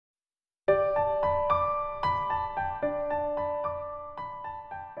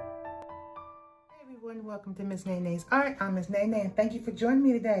welcome to Miss Nene's Art. I'm Miss Nene and thank you for joining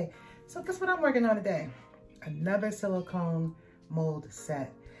me today. So guess what I'm working on today? Another silicone mold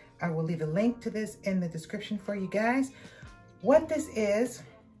set. I will leave a link to this in the description for you guys. What this is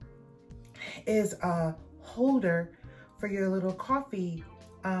a holder for your little coffee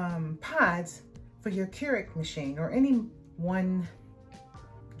pods for your Keurig machine or any one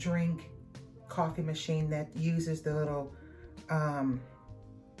drink coffee machine that uses the little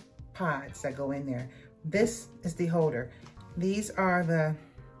pods that go in there. This is the holder. These are the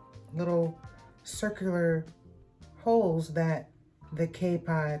little circular holes that the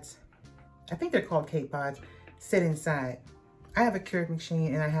K-pods, I think they're called K-pods, sit inside. I have a Keurig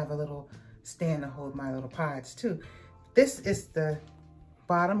machine and I have a little stand to hold my little pods too. This is the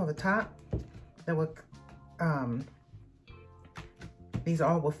bottom of the top that will, these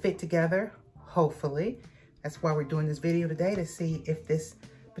all will fit together, hopefully. That's why we're doing this video today, to see if this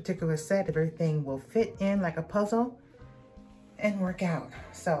particular set, if everything will fit in like a puzzle and work out.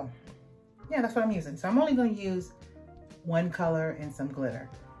 So yeah, that's what I'm using. So I'm only going to use one color and some glitter.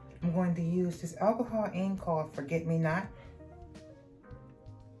 I'm going to use this alcohol ink called Forget Me Not.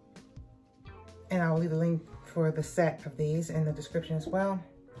 And I'll leave a link for the set of these in the description as well.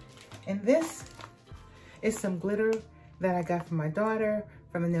 And this is some glitter that I got from my daughter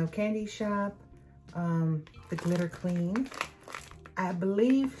from the nail candy shop, the Glitter Clean. I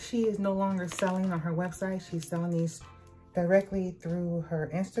believe she is no longer selling on her website. She's selling these directly through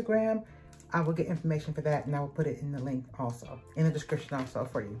her Instagram. I will get information for that and I will put it in the link also, in the description also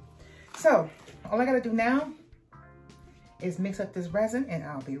for you. So all I gotta do now is mix up this resin and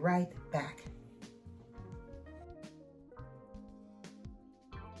I'll be right back.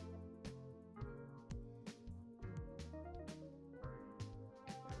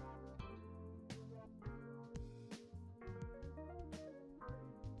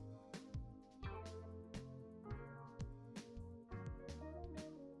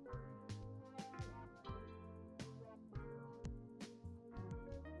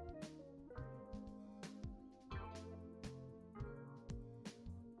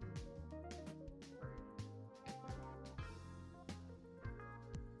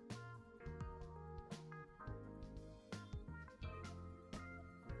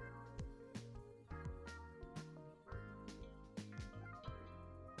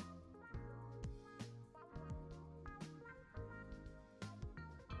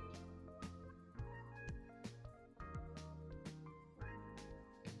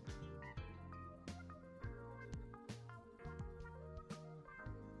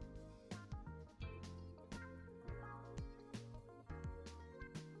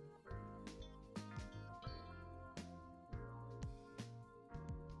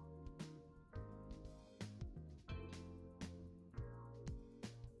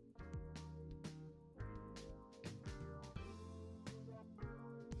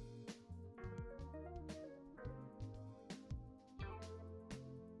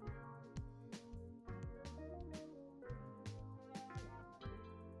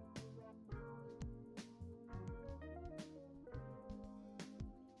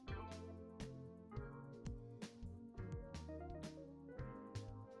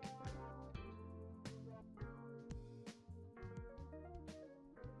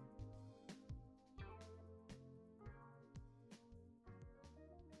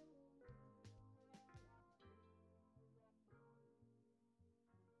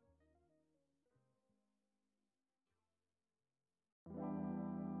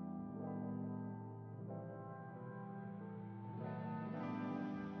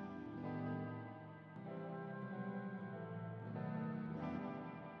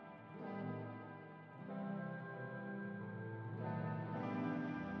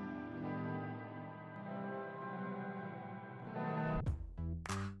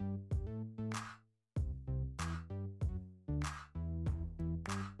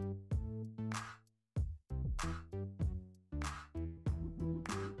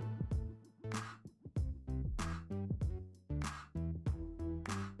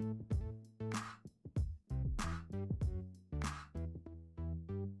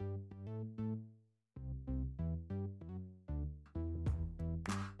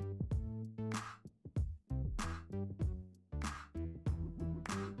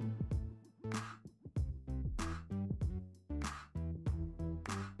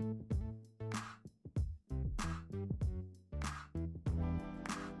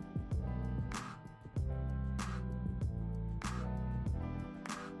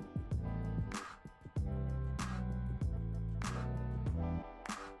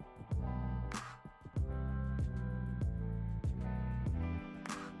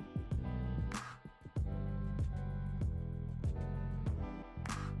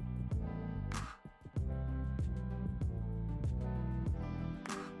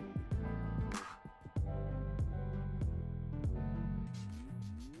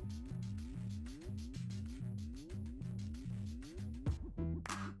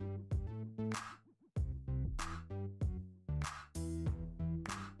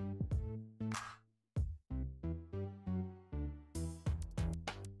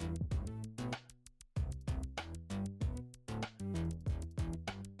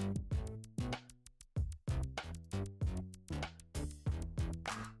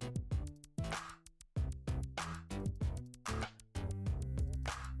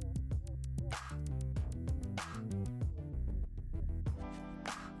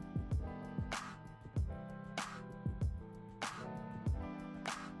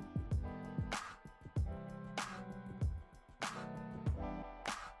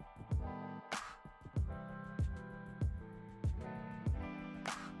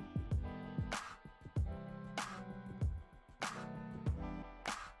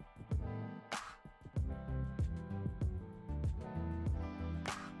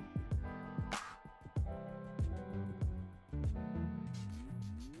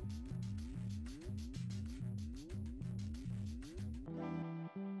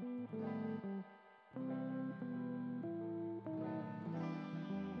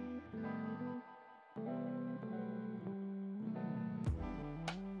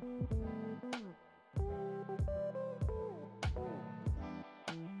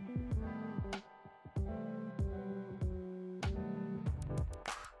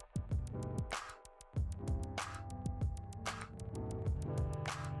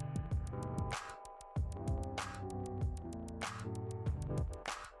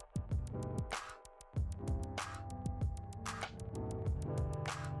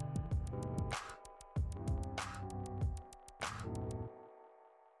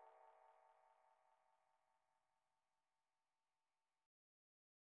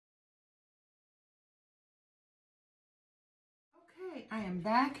 I am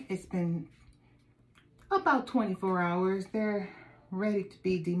back. It's been about 24 hours. They're ready to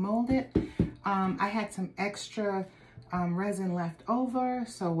be demolded. I had some extra resin left over.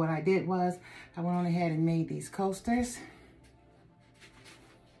 So what I did was I went on ahead and made these coasters.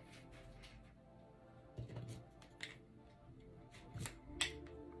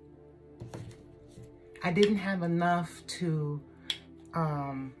 I didn't have enough to,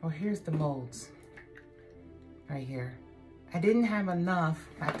 well, here's the molds right here. I didn't have enough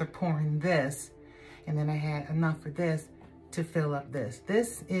after pouring this, and then I had enough for this to fill up this.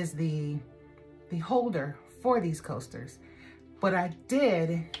 This is the holder for these coasters. But I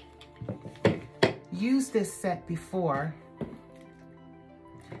did use this set before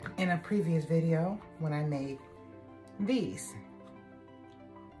in a previous video when I made these.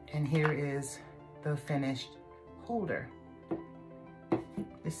 And here is the finished holder.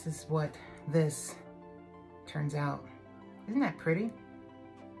 This is what this turns out. Isn't that pretty?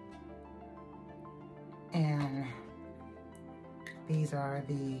 And these are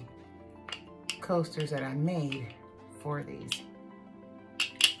the coasters that I made for these,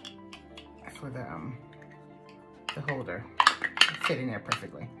 for the holder. It fit in there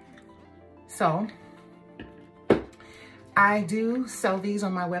perfectly. So I do sell these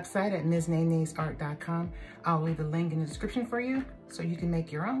on my website at MsNene'sArt.com. I'll leave the link in the description for you so you can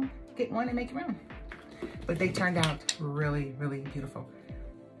make your own. Get one and make your own. But they turned out really, really beautiful.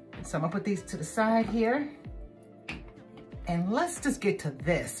 So I'm gonna put these to the side here. And let's just get to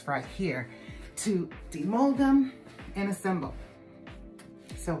this right here to demold them and assemble.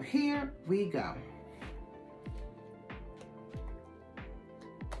 So here we go.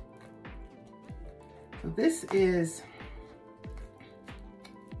 So this is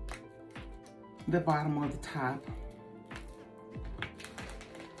the bottom of the top.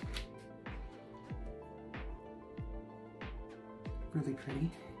 Really pretty.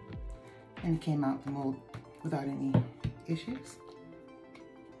 And it came out the mold without any issues.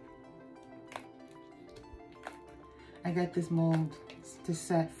 I got this mold, this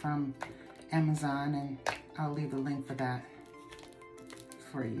set from Amazon, and I'll leave the link for that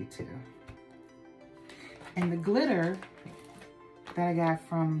for you too. And the glitter that I got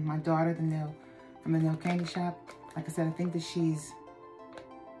from my daughter, from the nail candy shop. Like I said, I think that she's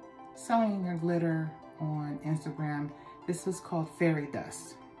selling her glitter on Instagram. This was called Fairy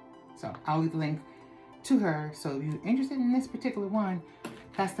Dust. So I'll leave the link to her. So if you're interested in this particular one,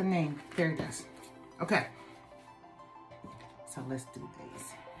 that's the name, Fairy Dust. Okay. So let's do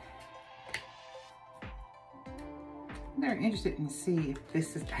these. I'm very interested in see if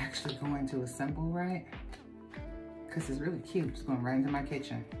this is actually going to assemble right. Because it's really cute. It's going right into my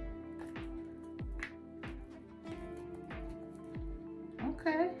kitchen.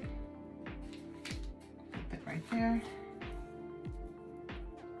 Okay. Put that right there.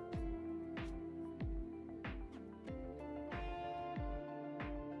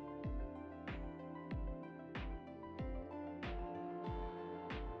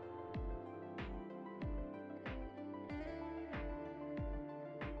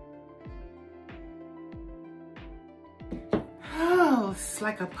 Oh, it's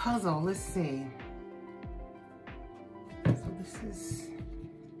like a puzzle. Let's see. So this is,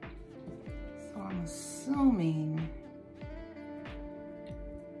 so I'm assuming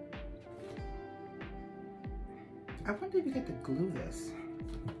I wonder if you get to glue this.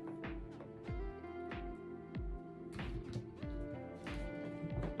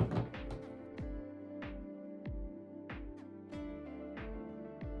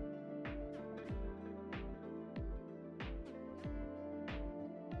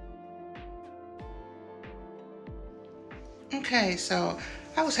 Okay, so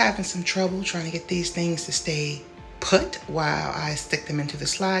I was having some trouble trying to get these things to stay put while I stick them into the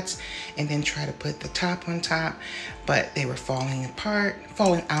slots and then try to put the top on top, but they were falling apart,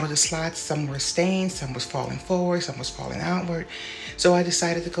 falling out of the slots. Some were staying, some was falling forward, some was falling outward. So I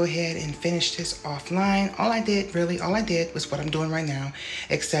decided to go ahead and finish this offline. All I did was what I'm doing right now,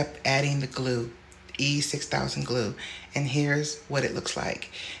 except adding the glue, E6000 glue. And here's what it looks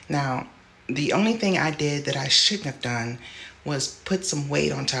like. Now, the only thing I did that I shouldn't have done was put some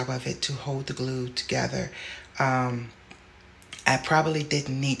weight on top of it to hold the glue together. I probably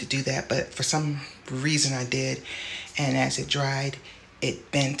didn't need to do that, but for some reason I did. And as it dried,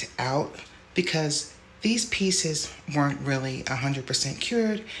 it bent out because these pieces weren't really 100%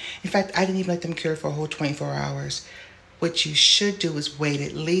 cured. In fact, I didn't even let them cure for a whole 24 hours. What you should do is wait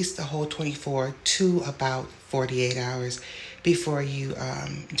at least a whole 24 to about 48 hours before you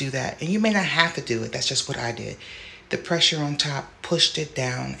do that. And you may not have to do it. That's just what I did. The pressure on top pushed it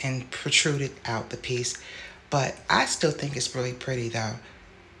down and protruded out the piece. but I still think it's really pretty though.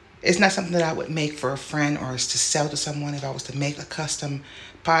 It's not something that I would make for a friend or to sell to someone. If I was to make a custom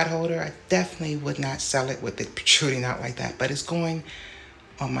pot holder, I definitely would not sell it with it protruding out like that. But it's going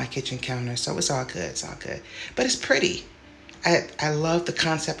on my kitchen counter, so it's all good. It's all good. But it's pretty. I love the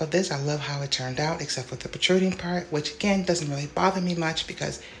concept of this. I love how it turned out, except for the protruding part, which again doesn't really bother me much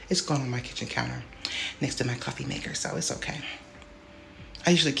because it's going on my kitchen counter next to my coffee maker, so it's okay.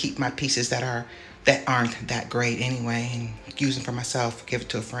 I usually keep my pieces that aren't that great anyway and use them for myself, give it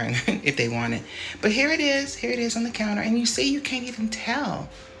to a friend if they want it. But here it is on the counter, and you see, you can't even tell.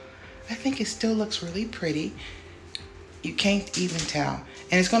 I think it still looks really pretty. You can't even tell.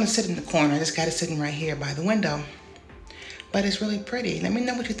 And it's gonna sit in the corner. I just got it sitting right here by the window. But it's really pretty. Let me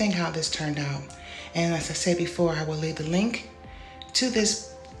know what you think, how this turned out. And as I said before, I will leave the link to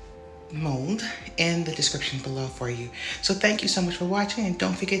this mold in the description below for you. So thank you so much for watching, and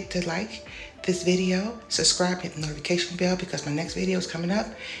don't forget to like this video, subscribe, hit the notification bell because my next video is coming up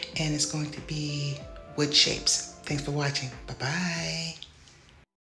and it's going to be wood shapes. Thanks for watching. Bye-bye.